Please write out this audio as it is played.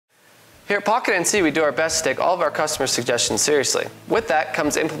Here at Pocket NC, we do our best to take all of our customers' suggestions seriously. With that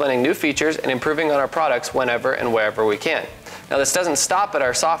comes implementing new features and improving on our products whenever and wherever we can. Now, this doesn't stop at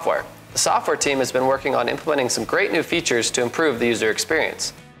our software. The software team has been working on implementing some great new features to improve the user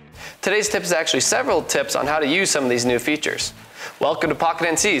experience. Today's tip is actually several tips on how to use some of these new features. Welcome to Pocket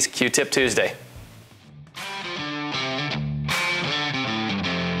NC's Q-Tip Tuesday.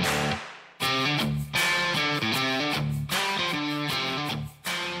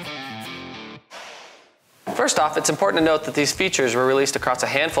 First off, it's important to note that these features were released across a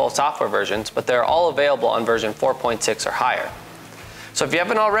handful of software versions, but they're all available on version 4.6 or higher. So if you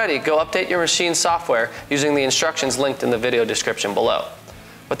haven't already, go update your machine's software using the instructions linked in the video description below.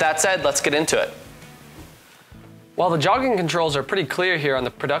 With that said, let's get into it. While the jogging controls are pretty clear here on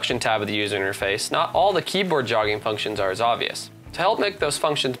the production tab of the user interface, not all the keyboard jogging functions are as obvious. To help make those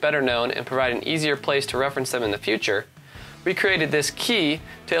functions better known and provide an easier place to reference them in the future, we created this key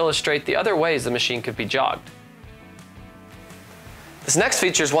to illustrate the other ways the machine could be jogged. This next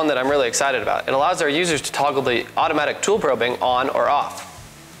feature is one that I'm really excited about. It allows our users to toggle the automatic tool probing on or off.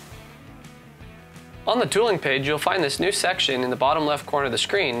 On the tooling page, you'll find this new section in the bottom left corner of the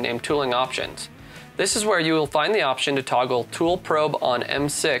screen named Tooling Options. This is where you will find the option to toggle Tool Probe on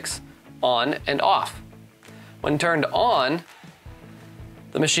M6 on and off. When turned on,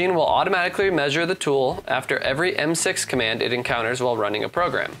 the machine will automatically measure the tool after every M6 command it encounters while running a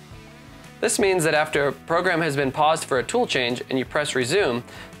program. This means that after a program has been paused for a tool change and you press resume,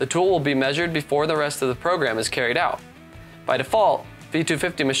 the tool will be measured before the rest of the program is carried out. By default,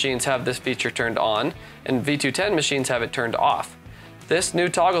 V250 machines have this feature turned on and V210 machines have it turned off. This new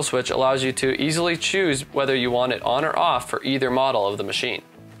toggle switch allows you to easily choose whether you want it on or off for either model of the machine.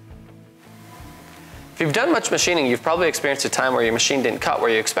 If you've done much machining, you've probably experienced a time where your machine didn't cut where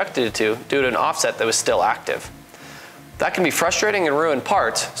you expected it to due to an offset that was still active. That can be frustrating and ruin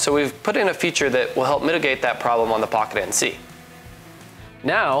parts, so we've put in a feature that will help mitigate that problem on the Pocket NC.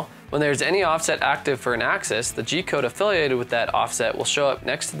 Now, when there's any offset active for an axis, the Gcode affiliated with that offset will show up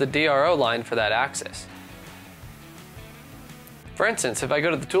next to the DRO line for that axis. For instance, if I go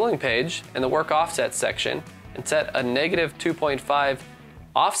to the tooling page and the work offset section and set a negative 2.5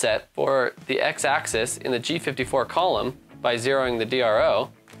 offset for the x-axis in the G54 column by zeroing the DRO,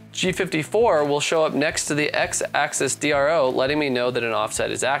 G54 will show up next to the x-axis DRO, letting me know that an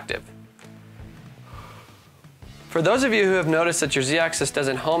offset is active. For those of you who have noticed that your z-axis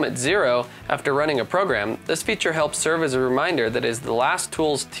doesn't home at 0 after running a program, this feature helps serve as a reminder that is the last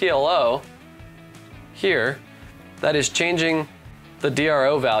tool's TLO here that is changing the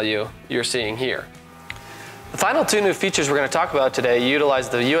DRO value you're seeing here. The final two new features we're going to talk about today utilize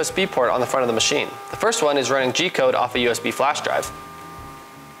the USB port on the front of the machine. The first one is running Gcode off a USB flash drive.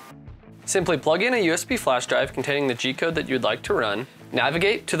 Simply plug in a USB flash drive containing the Gcode that you'd like to run,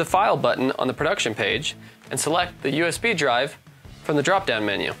 navigate to the File button on the production page, and select the USB drive from the drop-down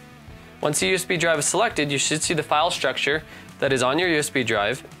menu. Once the USB drive is selected, you should see the file structure that is on your USB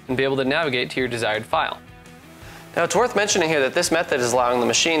drive and be able to navigate to your desired file. Now, it's worth mentioning here that this method is allowing the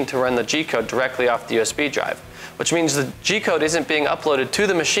machine to run the Gcode directly off the USB drive, which means the Gcode isn't being uploaded to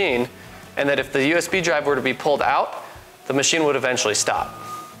the machine, and that if the USB drive were to be pulled out, the machine would eventually stop.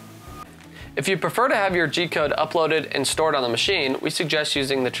 If you prefer to have your Gcode uploaded and stored on the machine, we suggest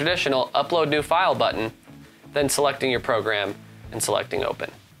using the traditional Upload New File button, then selecting your program and selecting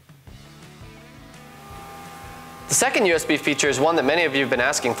Open. The second USB feature is one that many of you have been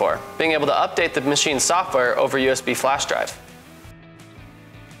asking for, being able to update the machine's software over USB flash drive.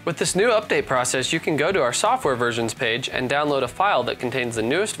 With this new update process, you can go to our software versions page and download a file that contains the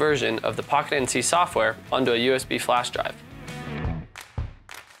newest version of the Pocket NC software onto a USB flash drive.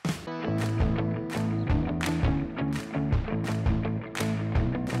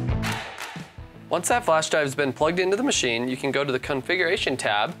 Once that flash drive has been plugged into the machine, you can go to the Configuration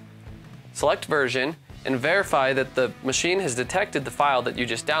tab, select Version, and verify that the machine has detected the file that you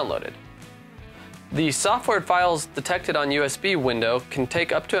just downloaded. The software files detected on USB window can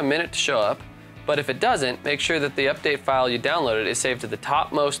take up to a minute to show up, but if it doesn't, make sure that the update file you downloaded is saved to the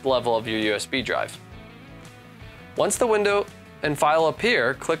topmost level of your USB drive. Once the window and file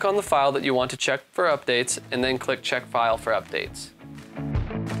appear, click on the file that you want to check for updates and then click Check File for Updates.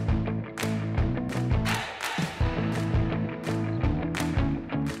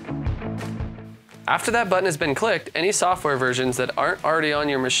 After that button has been clicked, any software versions that aren't already on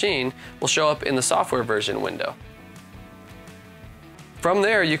your machine will show up in the software version window. From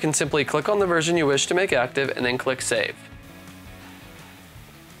there, you can simply click on the version you wish to make active and then click Save.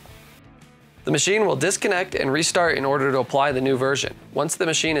 The machine will disconnect and restart in order to apply the new version. Once the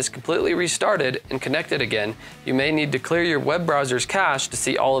machine is completely restarted and connected again, you may need to clear your web browser's cache to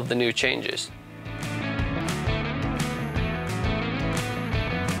see all of the new changes.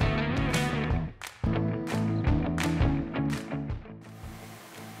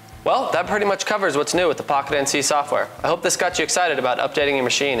 Well, that pretty much covers what's new with the Pocket NC software. I hope this got you excited about updating your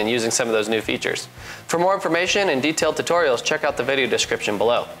machine and using some of those new features. For more information and detailed tutorials, check out the video description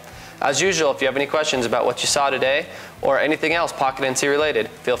below. As usual, if you have any questions about what you saw today or anything else Pocket NC related,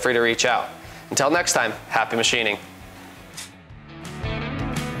 feel free to reach out. Until next time, happy machining.